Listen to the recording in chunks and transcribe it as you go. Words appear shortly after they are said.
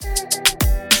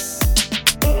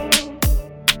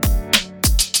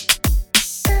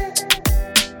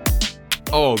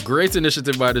Oh, great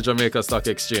initiative by the Jamaica Stock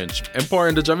Exchange.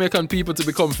 Empowering the Jamaican people to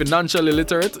become financially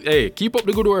literate. Hey, keep up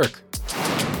the good work.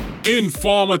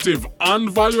 Informative and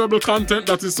valuable content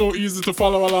that is so easy to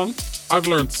follow along. I've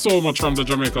learned so much from the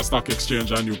Jamaica Stock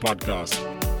Exchange and You podcast.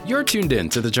 You're tuned in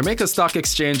to the Jamaica Stock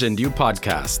Exchange and You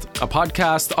podcast, a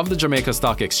podcast of the Jamaica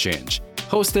Stock Exchange,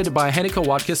 hosted by Henika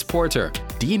Watkis Porter,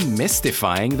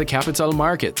 demystifying the capital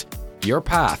market. Your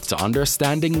path to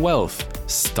understanding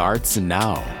wealth starts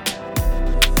now.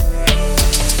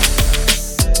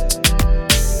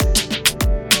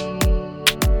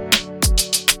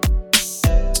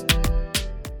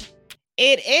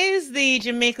 It is the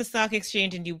Jamaica Stock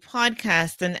Exchange and You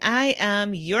podcast, and I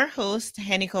am your host,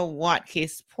 Henika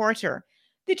Watkis Porter.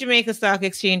 The Jamaica Stock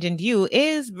Exchange and You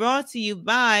is brought to you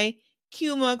by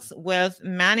QMUX Wealth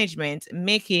Management,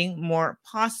 making more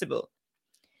possible.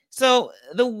 So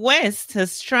the West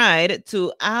has tried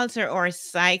to alter our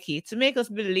psyche to make us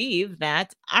believe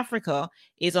that Africa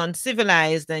is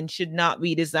uncivilized and should not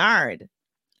be desired.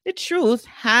 The truth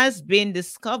has been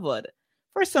discovered.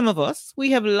 For some of us,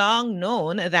 we have long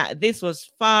known that this was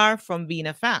far from being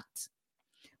a fact.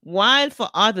 While for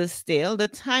others still, the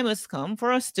time has come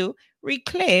for us to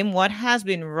reclaim what has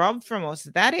been robbed from us,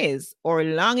 that is, our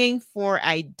longing for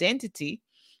identity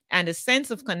and a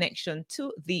sense of connection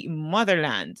to the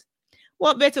motherland.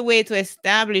 What better way to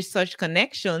establish such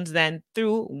connections than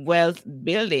through wealth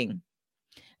building?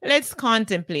 Let's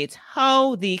contemplate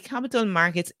how the capital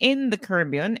markets in the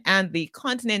Caribbean and the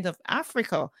continent of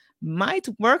Africa might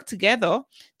work together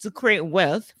to create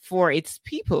wealth for its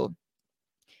people.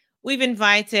 We've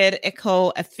invited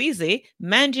Eko Afizi,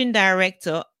 Managing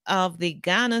Director of the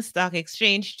Ghana Stock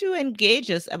Exchange, to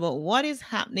engage us about what is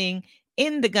happening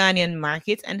in the Ghanaian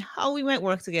market and how we might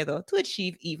work together to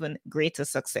achieve even greater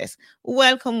success.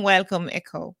 Welcome,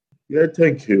 Eko. Yeah,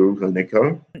 thank you,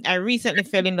 Hanika. I recently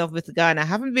fell in love with Ghana. I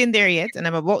haven't been there yet, and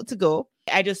I'm about to go.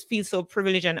 I just feel so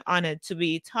privileged and honored to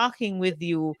be talking with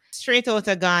you straight out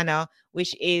of Ghana,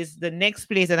 which is the next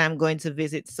place that I'm going to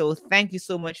visit. So thank you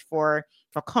so much for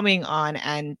coming on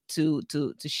and to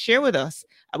share with us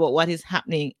about what is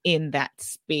happening in that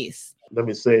space. Let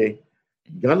me say,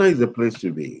 Ghana is a place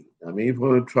to be. I mean, if you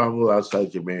want to travel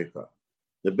outside Jamaica,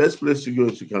 the best place to go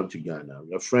is to come to Ghana.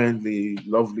 We're friendly,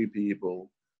 lovely people,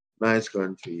 nice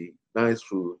country, nice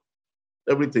food.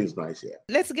 Everything's nice here.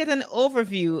 Let's get an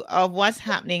overview of what's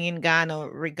happening in Ghana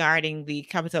regarding the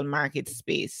capital market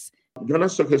space. Ghana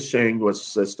Stock Exchange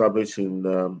was established in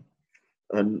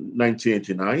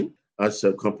 1989 as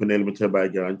a company limited by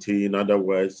guarantee. In other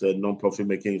words, a non-profit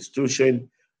making institution.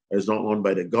 It's not owned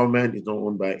by the government. It's not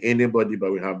owned by anybody,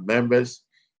 but we have members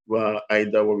who are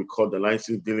either what we call the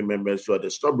licensed dealing members, who are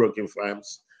the stockbroking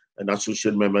firms, and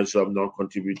associate members who have not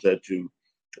contributed to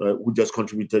who just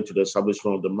contributed to the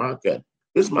establishment of the market.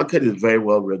 This market is very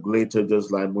well regulated,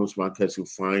 just like most markets you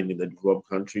find in the developed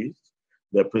countries.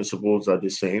 The principles are the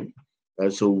same.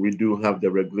 So we do have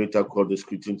the regulator called the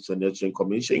Securities and Exchange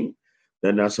Commission.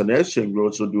 Then as an exchange, we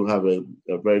also do have a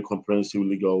very comprehensive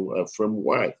legal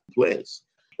framework in place.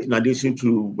 In addition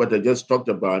to what I just talked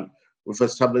about, we've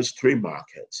established three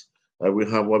markets. We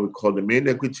have what we call the main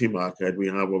equity market. We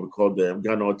have what we call the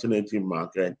Ghana alternative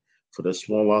market for the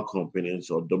smaller companies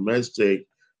or domestic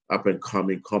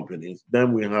up-and-coming companies.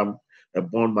 Then we have a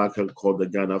bond market called the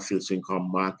Ghana fixed income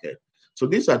market. So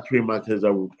these are three markets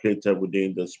that we've created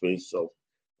within the space of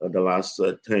the last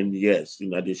 10 years,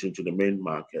 in addition to the main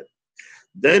market.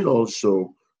 Then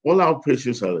also, all our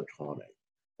operations are electronic,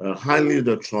 highly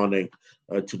electronic,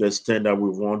 to the extent that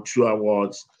we've won 2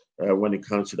 awards when it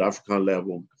comes to the African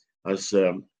level as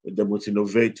the most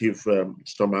innovative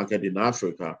stock market in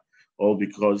Africa. All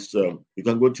because you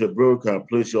can go to a broker,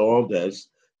 place your orders,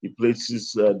 he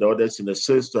places the orders in the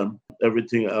system.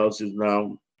 Everything else is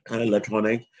now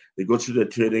electronic. They go through the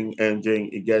trading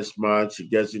engine, it gets matched, it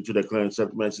gets into the client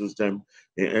settlement system,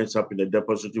 it ends up in the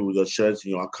deposit with the shares in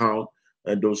your account,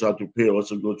 and those who have to pay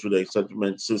also go through the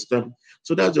settlement system.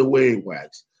 So that's the way it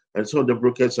works. And so the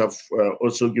brokers have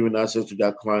also given access to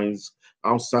their clients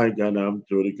outside Ghana,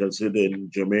 so they can sit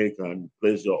in Jamaica and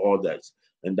place their orders,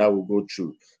 and that will go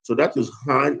through. So that is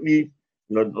highly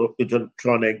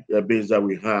electronic base that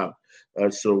we have.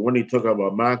 So when you talk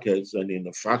about markets and in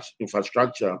the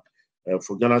infrastructure,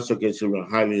 for Ghana Stock Exchange, we're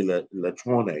highly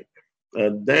electronic.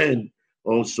 And then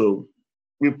also,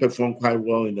 we performed quite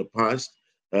well in the past.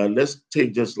 Let's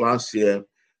take just last year,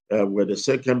 we're the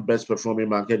second best performing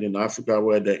market in Africa,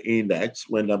 where the index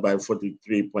went up by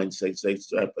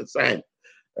 43.66%.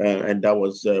 And that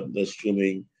was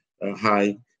extremely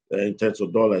high in terms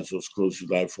of dollars, was close to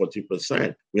like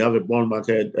 40%. We have a bond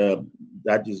market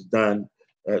that is done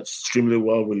extremely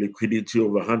well with liquidity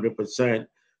over 100%.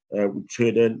 We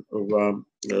traded over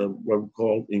what we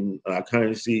call in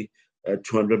currency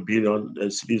 200 billion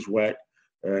cedis worth.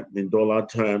 In dollar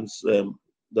terms,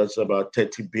 that's about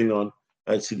 30 billion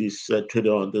cedis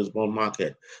traded on this bond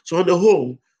market. So on the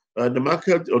whole, the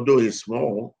market, although it's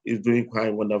small, is doing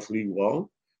quite wonderfully well.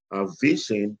 Our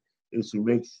vision is to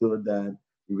make sure that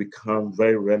we become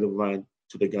very relevant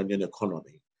to the Ghanaian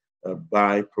economy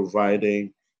by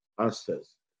providing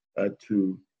access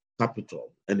to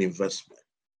capital and investment.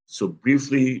 So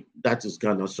briefly, that is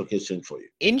Ghana Stock Exchange for you.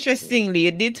 Interestingly,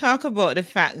 you did talk about the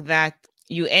fact that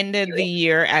you ended the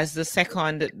year as the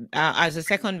second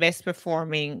best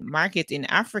performing market in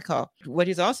Africa. What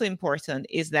is also important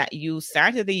is that you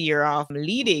started the year off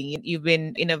leading. You've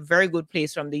been in a very good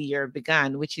place from the year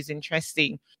began, which is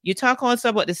interesting. You talk also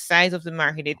about the size of the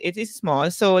market. It is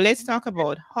small. So let's talk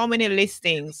about how many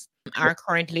listings are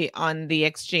currently on the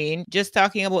exchange. Just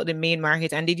talking about the main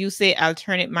market. And did you say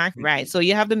alternate market? Right. So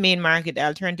you have the main market, the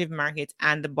alternative market,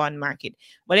 and the bond market.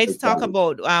 But let's talk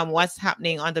about what's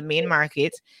happening on the main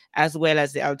market as well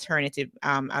as the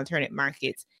alternate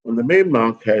market. On the main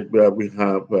market, where we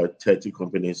have 30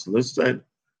 companies listed,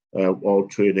 all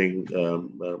trading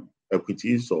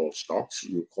equities or stocks,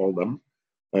 you call them.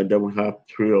 And then we have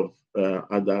three of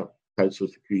other types of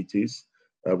securities.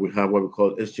 We have what we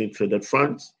call exchange traded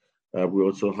funds. We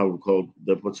also have what we call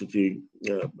depository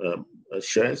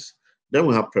shares. Then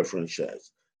we have preference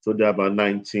shares. So there are about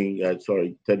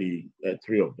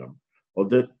 33 of them. On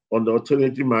the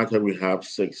alternative market, we have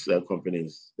 6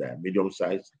 companies there,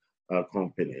 medium-sized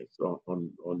companies on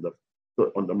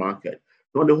the market.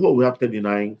 So on the whole, we have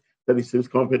 36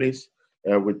 companies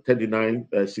with 39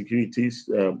 securities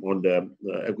on the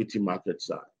equity market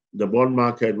side. The bond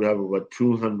market, we have over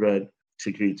 200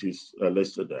 securities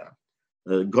listed there.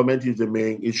 Government is the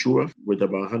main issuer with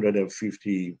about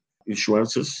 150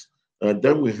 issuances.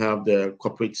 Then we have the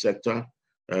corporate sector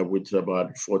with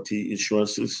about 40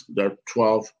 issuances. There are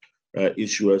 12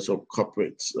 issuers of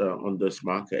corporates on this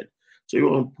market. So you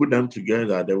want to put them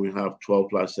together, then we have 12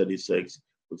 plus 36,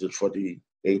 which is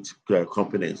 48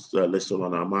 companies listed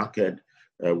on our market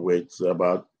with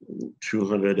about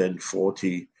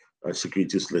 240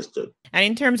 securities listed. And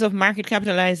in terms of market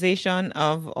capitalization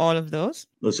of all of those?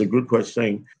 That's a good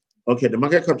question. Okay, the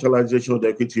market capitalization of the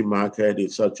equity market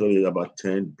is actually about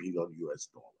 10 billion US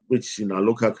dollars, which in our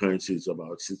local currency is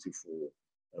about 64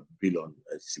 billion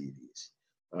cedis.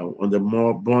 On the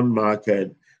bond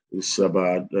market, it's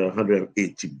about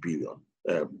 180 billion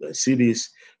cedis,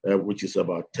 which is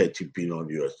about 30 billion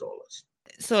US dollars.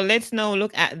 So let's now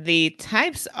look at the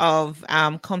types of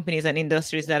companies and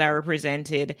industries that are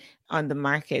represented on the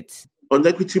market. On the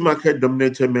equity market,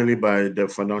 dominated mainly by the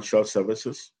financial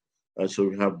services. So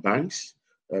we have banks,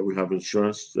 we have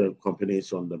insurance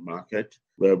companies on the market,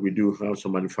 where we do have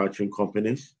some manufacturing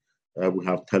companies. We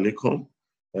have telecom.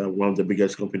 One of the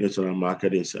biggest companies on our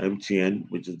market is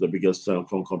MTN, which is the biggest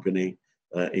telecom company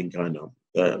in Ghana.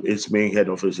 Its main head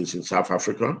office is in South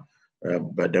Africa,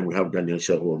 but then we have Ghanaian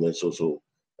shareholders also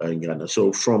in Ghana.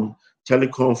 So from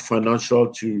telecom, financial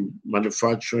to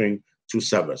manufacturing to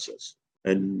services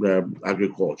and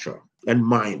agriculture and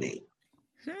mining.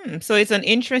 So it's an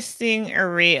interesting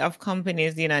array of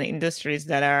companies, and industries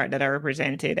that are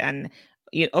represented, and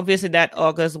obviously that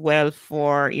augurs well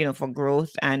for for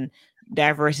growth and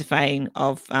diversification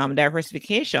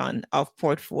of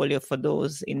portfolio for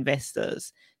those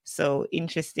investors. So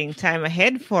interesting time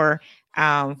ahead for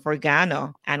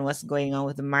Ghana and what's going on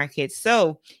with the market.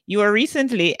 So you were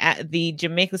recently at the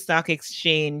Jamaica Stock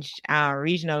Exchange annual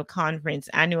regional conference.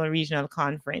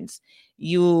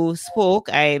 You spoke.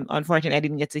 Unfortunately, I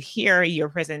didn't get to hear your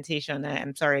presentation.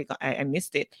 I'm sorry, I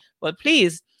missed it. But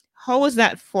please, how was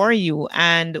that for you?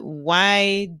 And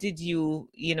why did you,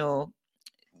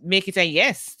 make it a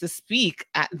yes to speak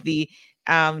at the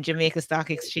Jamaica Stock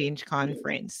Exchange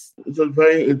conference? It was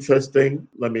very interesting.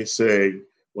 Let me say,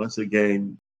 once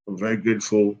again, I'm very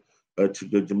grateful to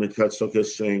the Jamaica Stock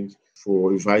Exchange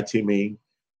for inviting me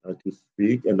to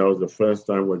speak. And that was the first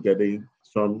time we're getting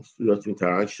some serious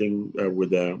interaction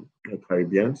with the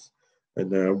Caribbeans.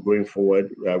 And going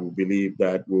forward, we believe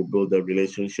that we'll build a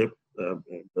relationship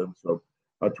in terms of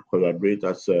how to collaborate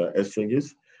as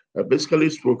exchanges. Basically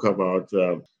spoke about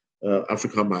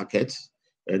African markets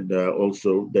and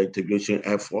also the integration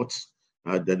efforts,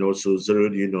 then also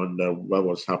zeroed in on what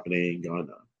was happening in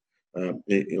Ghana.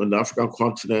 On the African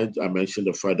continent, I mentioned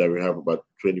the fact that we have about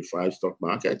 25 stock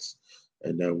markets.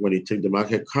 And when you take the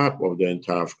market cap of the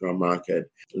entire African market,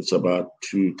 it's about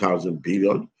 2,000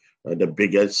 billion. The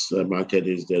biggest market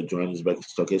is the Johannesburg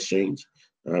Stock Exchange.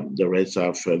 The rest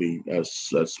are fairly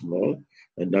small.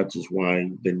 and that is why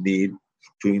the need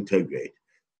to integrate.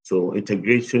 So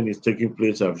integration is taking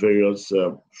place at various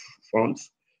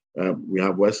fronts. We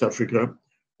have West Africa,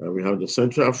 we have the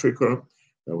Central Africa,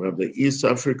 we have the East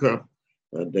Africa,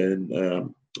 and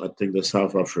then I think the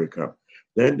South Africa.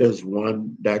 Then there's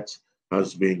one that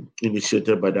has been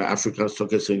initiated by the African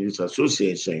Stock Exchanges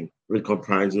Association, which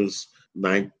comprises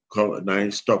nine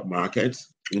stock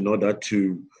markets in order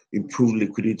to improve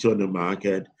liquidity on the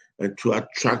market and to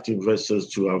attract investors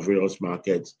to our various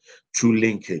markets through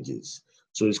linkages.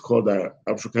 So it's called the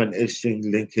African Exchange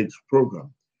Linkage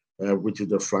Program, which is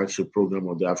the flagship program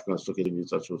of the African Stock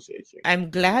Exchanges Association. I'm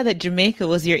glad that Jamaica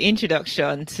was your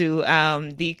introduction to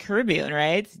the Caribbean,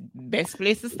 right? Best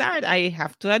place to start, I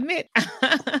have to admit.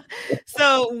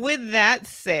 So with that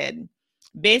said,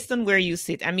 based on where you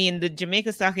sit, I mean, the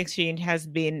Jamaica Stock Exchange has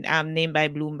been named by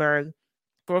Bloomberg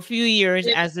for a few years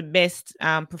as the best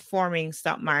performing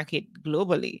stock market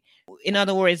globally. In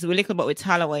other words, we look about with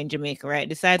Talawa in Jamaica, right?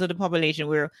 The size of the population,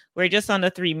 we're just under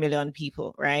 3 million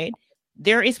people, right?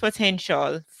 There is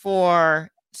potential for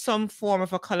some form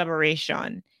of a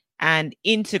collaboration and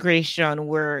integration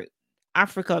where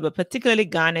Africa, but particularly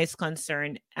Ghana is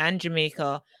concerned, and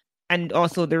Jamaica, and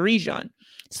also the region.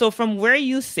 So from where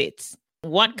you sit,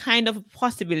 what kind of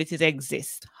possibilities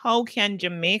exist? How can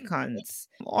Jamaicans,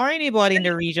 or anybody in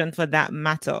the region for that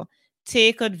matter,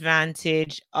 take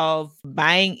advantage of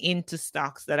buying into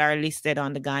stocks that are listed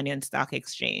on the Ghanaian Stock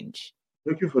Exchange?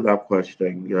 Thank you for that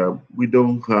question. We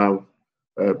don't have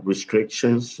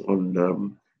restrictions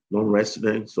on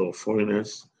non-residents or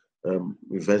foreigners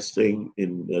investing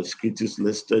in securities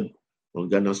listed on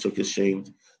Ghana Stock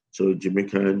Exchange. So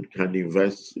Jamaican can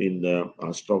invest in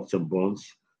our stocks and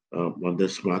bonds on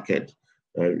this market.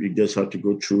 You just have to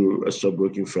go through a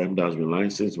stockbroking firm that has been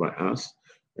licensed by us.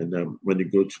 And when you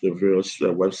go to the various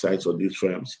websites of these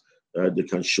firms, they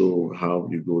can show how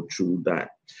you go through that.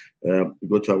 You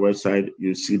go to our website,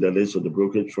 you see the list of the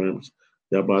brokerage firms.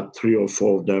 There are about 3 or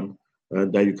 4 of them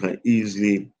that you can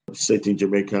easily sit in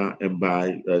Jamaica and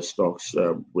buy stocks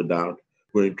without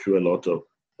going through a lot of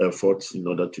efforts in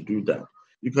order to do that.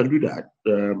 You can do that,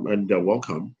 and they're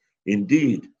welcome.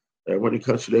 Indeed, when it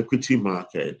comes to the equity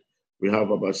market, we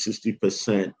have about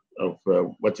 60% of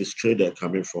what is traded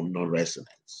coming from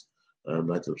non-residents,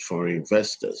 that is foreign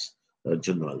investors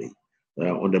generally.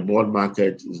 On the bond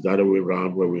market, it's the other way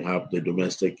around where we have the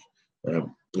domestic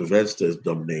investors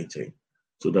dominating.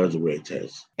 So that's the way it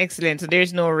is. Excellent. So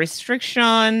there's no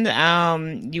restriction.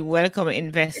 You welcome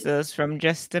investors from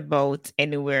just about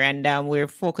anywhere. And we're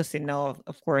focusing now,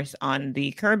 of course, on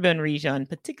the Caribbean region,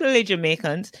 particularly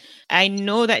Jamaicans. I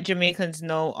know that Jamaicans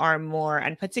now are more,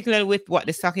 and particularly with what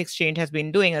the stock exchange has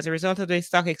been doing as a result of the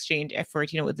stock exchange effort,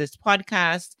 with this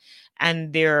podcast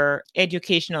and their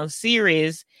educational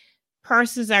series,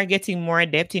 persons are getting more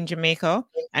adept in Jamaica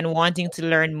and wanting to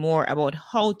learn more about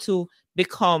how to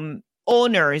become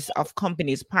owners of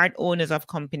companies, part owners of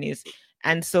companies.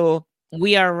 And so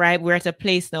we're at a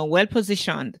place now well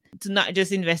positioned to not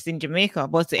just invest in Jamaica,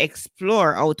 but to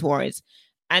explore outwards.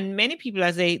 And many people,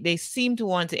 as they seem to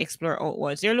want to explore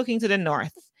outwards, they're looking to the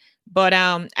north. But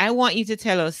I want you to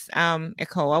tell us,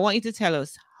 Echo, I want you to tell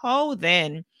us how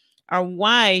then or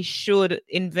why should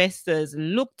investors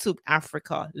look to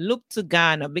Africa, look to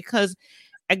Ghana? Because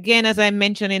again, as I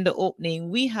mentioned in the opening,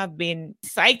 we have been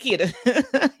psyched,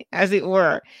 as it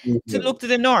were, to look to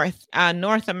the north,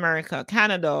 North America,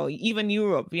 Canada, even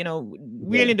Europe,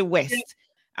 really the West.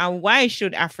 Why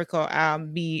should Africa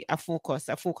be a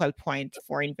focal point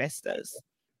for investors?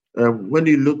 When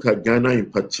you look at Ghana in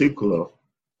particular,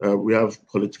 we have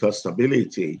political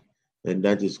stability, and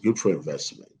that is good for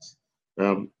investments.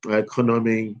 Our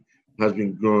economy has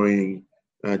been growing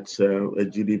at a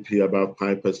GDP about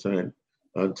 5%.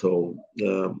 Until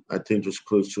I think it was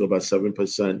close to about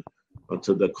 7%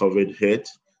 until the COVID hit.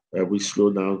 We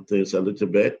slowed down things a little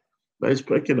bit, but it's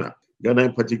picking up. Ghana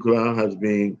in particular has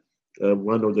been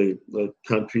one of the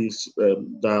countries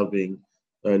that have been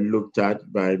looked at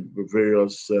by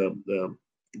various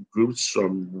groups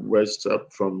from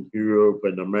from Europe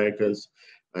and Americas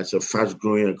as a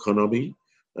fast-growing economy.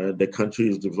 The country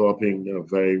is developing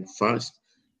very fast,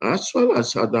 as well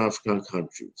as other African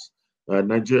countries.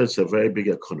 Nigeria is a very big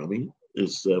economy.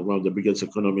 It's one of the biggest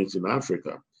economies in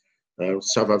Africa.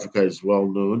 South Africa is well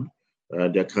known.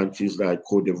 There are countries like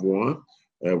Cote d'Ivoire,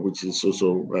 which is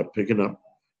also picking up.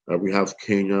 We have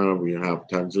Kenya, we have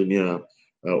Tanzania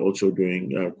also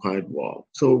doing quite well.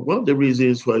 So one of the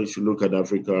reasons why you should look at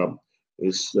Africa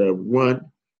is one,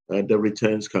 the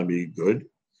returns can be good.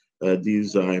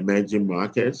 These are emerging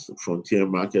markets, frontier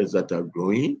markets that are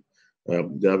growing.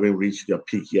 They haven't reached their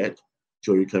peak yet,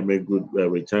 so you can make good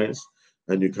returns.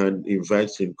 and you can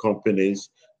invest in companies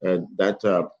that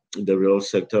are in the real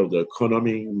sector of the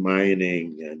economy,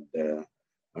 mining and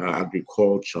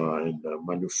agriculture and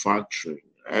manufacturing,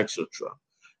 etc.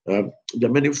 There are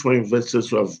many foreign investors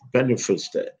who have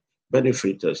benefited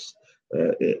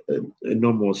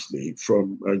enormously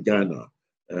from Ghana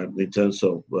in terms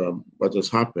of what has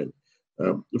happened.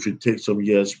 If it takes some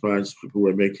years past, people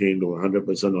were making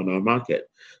 100% on our market.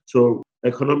 So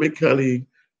economically,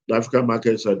 the African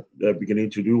markets are beginning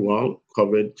to do well,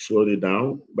 COVID slowed it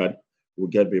down, but we'll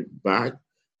get it back.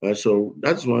 So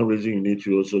that's one reason you need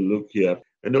to also look here.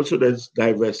 And also there's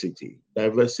diversity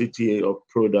of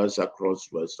products across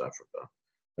West Africa,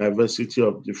 diversity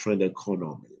of different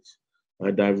economies,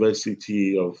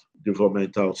 diversity of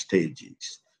developmental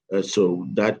stages. So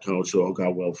that can also augur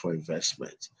well for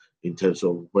investment in terms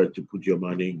of where to put your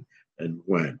money and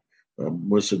when.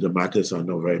 Most of the markets are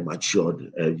not very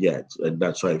matured yet, and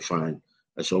that's why I find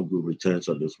some good returns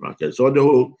on those markets. So the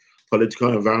whole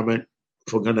political environment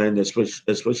for Ghana, and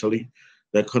especially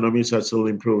the economies are still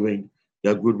improving.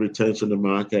 There are good returns on the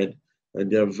market,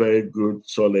 and there are very good,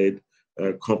 solid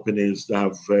companies that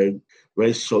have very,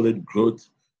 very solid growth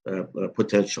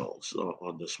potentials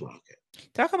on this market.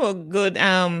 Talk about good,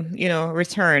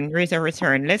 rate of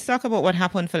return. Let's talk about what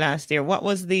happened for last year. What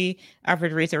was the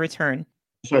average rate of return?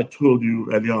 So I told you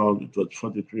earlier on it was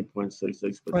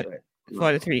 43.66%.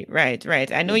 43,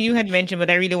 right. I know you had mentioned,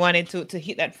 but I really wanted to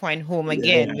hit that point home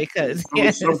again because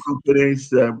some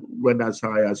companies went as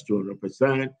high as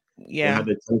 200%. They had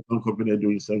a telecom company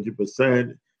doing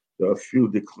 70%. There are a few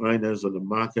decliners on the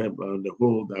market, but on the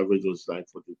whole, the average was like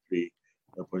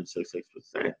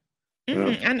 43.66%.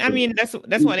 And I mean that's what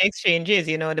the exchange is.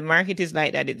 The market is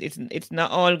like that. It's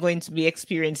not all going to be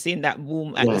experiencing that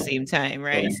boom at the same time,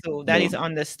 right? So that is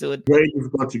understood. Very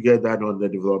difficult to get that on the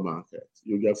developed market.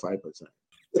 You get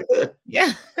 5%.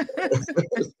 Yeah.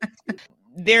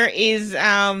 There is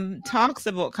talks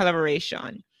about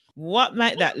collaboration. What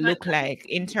might that look like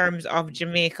in terms of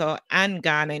Jamaica and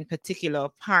Ghana in particular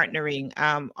partnering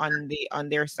on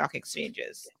their stock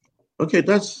exchanges? Okay,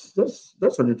 that's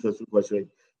an interesting question.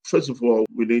 First of all,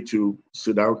 we need to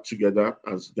sit down together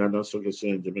as Ghana Stock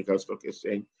Exchange and Jamaica Stock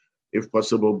Exchange. If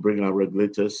possible, bring our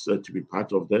regulators to be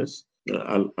part of this.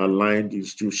 Aligned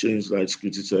institutions like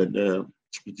securities and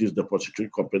securities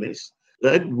depository companies.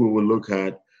 Then we will look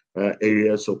at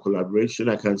areas of collaboration.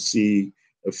 I can see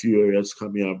a few areas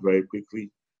coming up very quickly.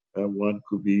 One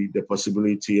could be the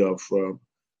possibility of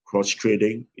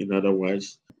cross-trading. In other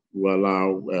words, we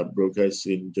allow brokers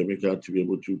in Jamaica to be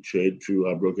able to trade through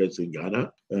our brokers in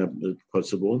Ghana, if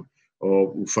possible. Or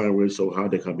we find ways of how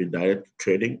they can be direct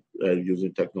trading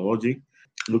using technology.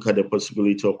 Look at the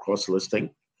possibility of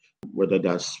cross-listing, whether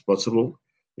that's possible.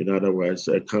 In other words,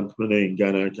 a company in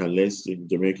Ghana can list in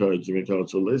Jamaica, or Jamaica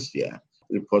also list,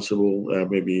 if possible,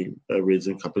 maybe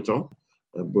raising capital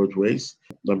both ways.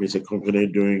 That means a company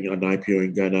doing an IPO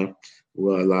in Ghana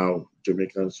will allow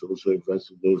Jamaicans to also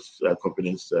invest in those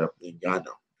companies in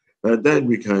Ghana. And then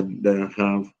we can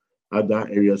have other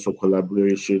areas of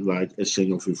collaboration like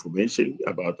exchange of information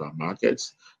about our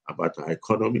markets, about our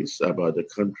economies, about the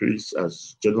countries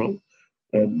as general.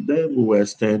 And then we will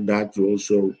extend that to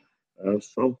also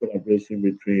some collaboration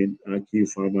between our key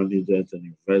farm managers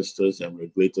and investors and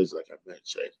regulators, like I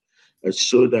mentioned,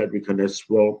 so that we can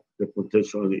explore the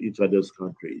potential in each other's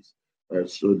countries,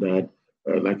 so that,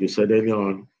 like you said earlier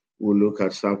on, we'll look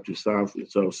at south to south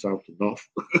instead of south to north.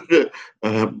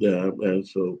 And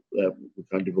so we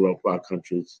can develop our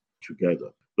countries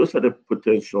together. Those are the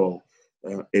potential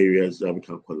areas that we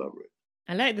can collaborate.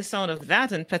 I like the sound of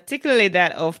that, and particularly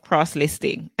that of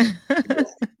cross-listing.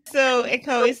 So,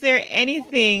 Echo, is there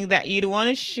anything that you'd want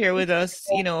to share with us,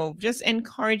 just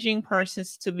encouraging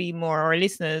persons to be more, or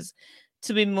listeners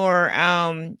to be more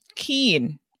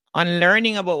keen on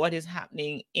learning about what is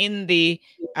happening in the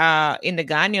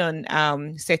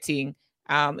Ghanaian setting,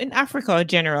 in Africa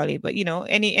generally, but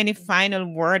any final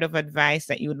word of advice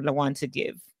that you would want to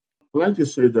give? I'd like to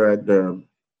say that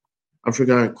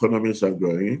African economies are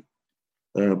growing.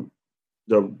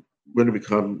 They're going to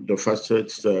become the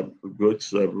fastest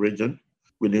growth region.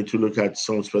 We need to look at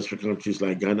some specific countries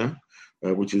like Ghana,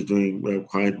 which is doing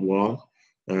quite well,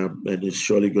 and is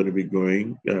surely going to be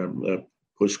growing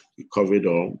post-COVID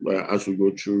or as we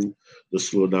go through the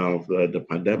slowdown of the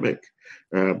pandemic.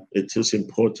 It is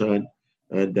important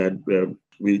that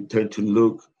we tend to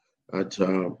look at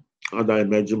other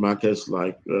emerging markets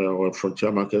or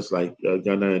frontier markets like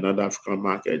Ghana and other African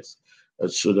markets,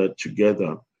 so that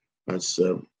together as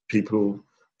people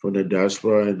from the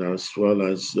diaspora and as well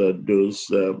as those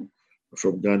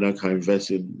from Ghana can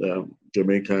invest in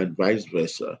Jamaica and vice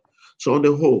versa. So on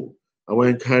the whole, I will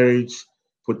encourage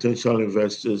potential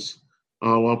investors,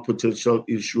 our potential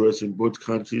issuers in both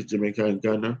countries, Jamaica and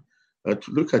Ghana,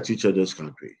 to look at each other's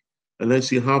country and let's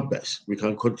see how best we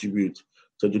can contribute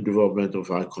to the development of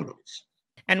our economies.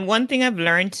 And one thing I've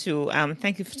learned too,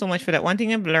 thank you so much for that. One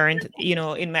thing I've learned,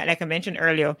 in my, like I mentioned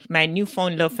earlier, my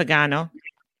newfound love for Ghana,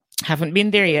 haven't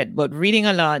been there yet, but reading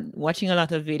a lot, watching a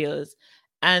lot of videos,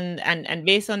 and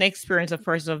based on the experience of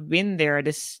persons who've been there,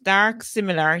 the stark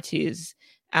similarities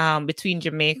between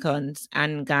Jamaicans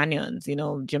and Ghanaians,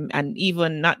 and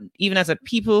even not even as a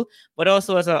people, but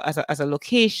also as a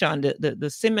location, the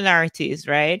similarities,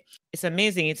 right? It's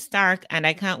amazing. It's stark, and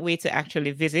I can't wait to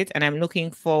actually visit. And I'm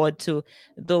looking forward to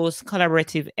those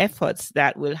collaborative efforts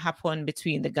that will happen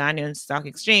between the Ghanaian Stock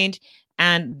Exchange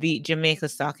and the Jamaica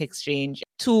Stock Exchange.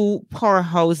 Two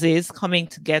powerhouses coming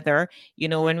together.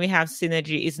 When we have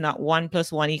synergy, it's not 1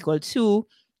 + 1 = 2.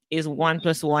 Is 1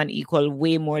 + 1 =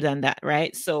 way more than that,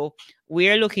 right? So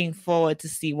we're looking forward to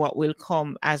see what will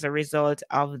come as a result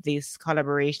of this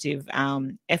collaborative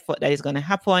effort that is going to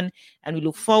happen. And we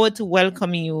look forward to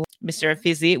welcoming you, Mr.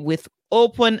 Afisi, with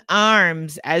open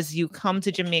arms as you come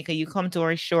to Jamaica, you come to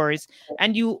our shores,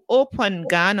 and you open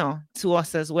Ghana to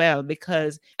us as well.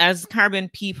 Because as Caribbean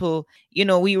people,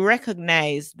 we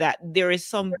recognize that there is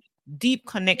some deep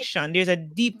connection. There's a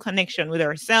deep connection with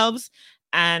ourselves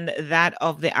and that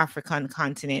of the African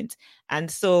continent. And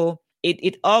so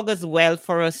it augurs well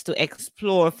for us to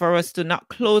explore, for us to not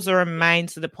close our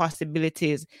minds to the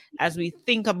possibilities as we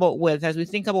think about wealth, as we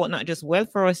think about not just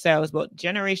wealth for ourselves, but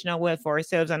generational wealth for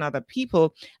ourselves and other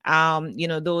people,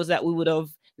 those that we would have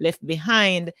left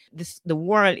behind, the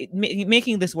world,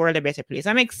 making this world a better place.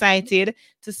 I'm excited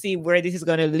to see where this is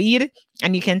going to lead,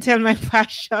 and you can tell my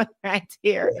passion right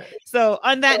here. So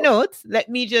on that note, let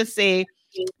me just say,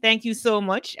 thank you so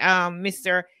much,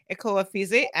 Mr. Ekow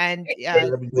Afisi. And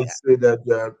let me just say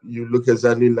that you look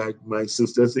exactly like my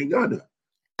sisters in Ghana.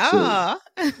 Oh,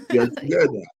 so we are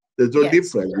together. There's no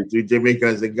difference between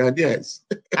Jamaicans and Ghanaians.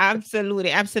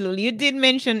 Absolutely. You did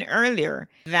mention earlier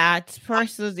that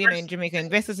persons, in Jamaica,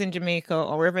 investors in Jamaica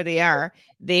or wherever they are,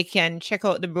 they can check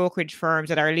out the brokerage firms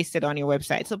that are listed on your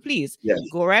website. So please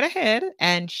go right ahead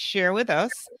and share with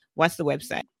us. What's the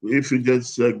website? If you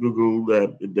just Google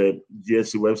the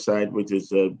GSE website, which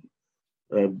is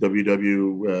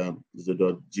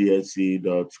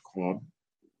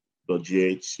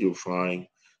www.gsc.com.gh, you'll find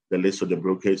the list of the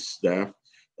brokers there.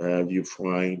 You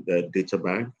find Data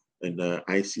Bank and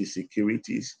IC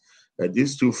Securities.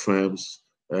 These two firms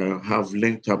have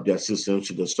linked up their systems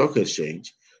to the stock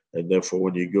exchange. And therefore,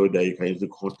 when you go there, you can easily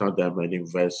contact them and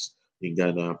invest in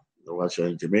Ghana or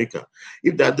in Jamaica.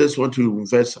 If the others want to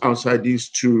invest outside these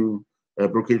two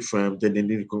brokerage firms, then they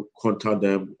need to contact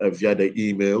them via the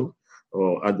email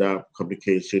or other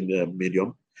communication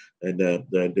medium, and then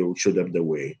they will show them the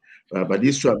way. But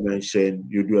these two I mentioned,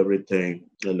 you do everything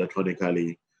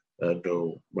electronically,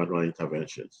 no manual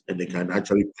interventions, and they can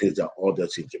actually place their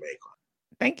orders in Jamaica.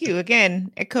 Thank you again,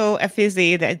 Ekow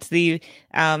Afisi. That's the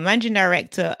managing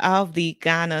director of the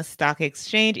Ghana Stock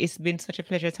Exchange. It's been such a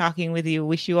pleasure talking with you.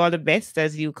 Wish you all the best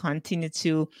as you continue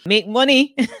to make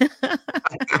money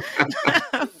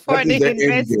for the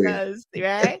investors,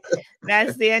 right?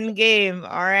 That's the end game.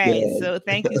 All right. Yeah. So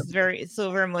thank you so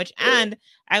very much. And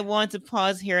I want to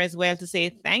pause here as well to say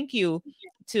thank you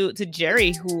to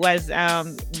Jerry, who has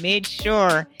made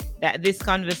sure that this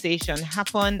conversation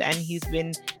happened, and he's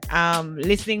been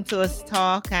listening to us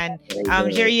talk. And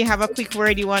Jerry, you have a quick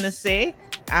word you want to say?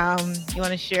 You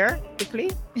want to share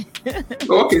quickly?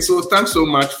 Okay, so thanks so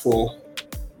much for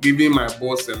giving my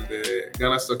boss and the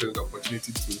Ghana Stock Exchange the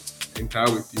opportunity to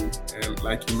interact with you. And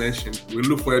like you mentioned, we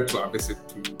look forward to our visit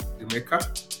to Jamaica,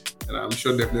 and I'm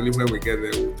sure definitely when we get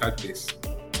there, we'll touch base.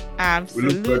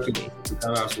 Absolutely. We look forward to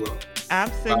Ghana as well.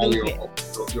 Absolutely.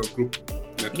 Your group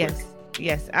network.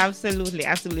 Yes, absolutely.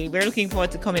 We're looking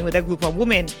forward to coming with a group of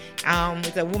women.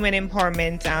 It's a women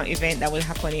empowerment event that will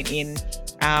happen in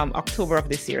October of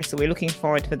this year. So we're looking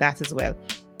forward to that as well.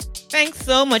 Thanks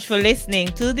so much for listening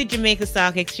to the Jamaica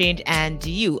Stock Exchange and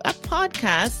You, a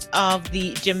podcast of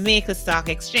the Jamaica Stock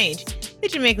Exchange. The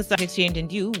Jamaica Stock Exchange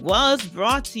and You was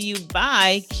brought to you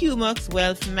by QMUX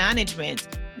Wealth Management,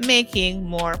 making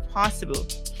more possible.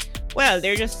 Well,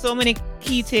 there are just so many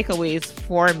key takeaways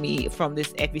for me from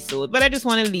this episode, but I just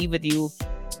want to leave with you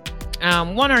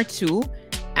one or two.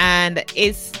 And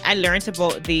I learned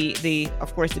about the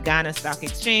of course, the Ghana Stock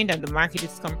Exchange, and the market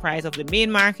is comprised of the main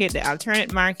market, the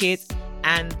alternate market,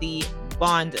 and the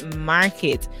bond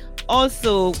market.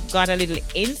 Also got a little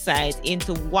insight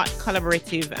into what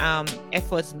collaborative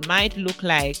efforts might look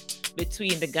like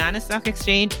between the Ghana Stock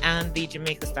Exchange and the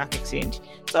Jamaica Stock Exchange.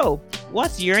 So,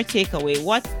 what's your takeaway?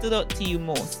 What stood out to you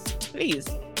most? Please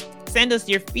send us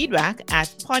your feedback at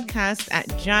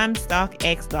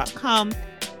podcast@jamstockx.com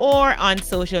or on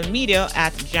social media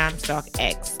at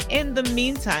jamstockx. In the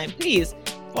meantime, please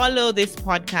follow this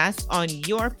podcast on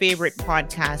your favorite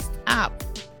podcast app.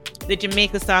 The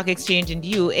Jamaica Stock Exchange and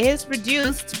You is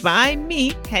produced by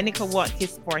me, Henika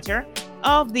Watkins Porter,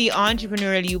 of the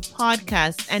Entrepreneurial You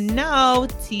podcast and now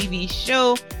TV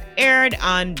show aired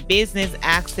on Business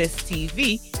Access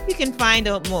TV. You can find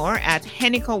out more at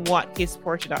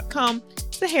henikawatkisporter.com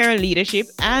to hear leadership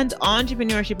and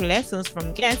entrepreneurship lessons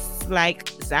from guests like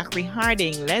Zachary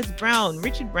Harding, Les Brown,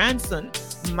 Richard Branson,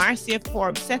 Marcia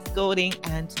Forbes, Seth Golding,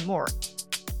 and more.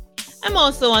 I'm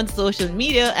also on social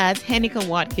media at Henika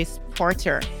Watkins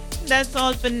Porter. That's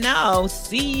all for now.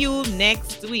 See you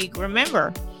next week.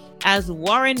 Remember, as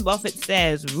Warren Buffett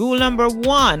says, rule number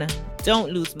 1,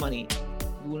 don't lose money.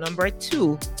 Rule number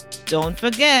 2, don't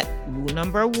forget. Rule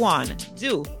number 1,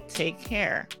 do take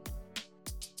care.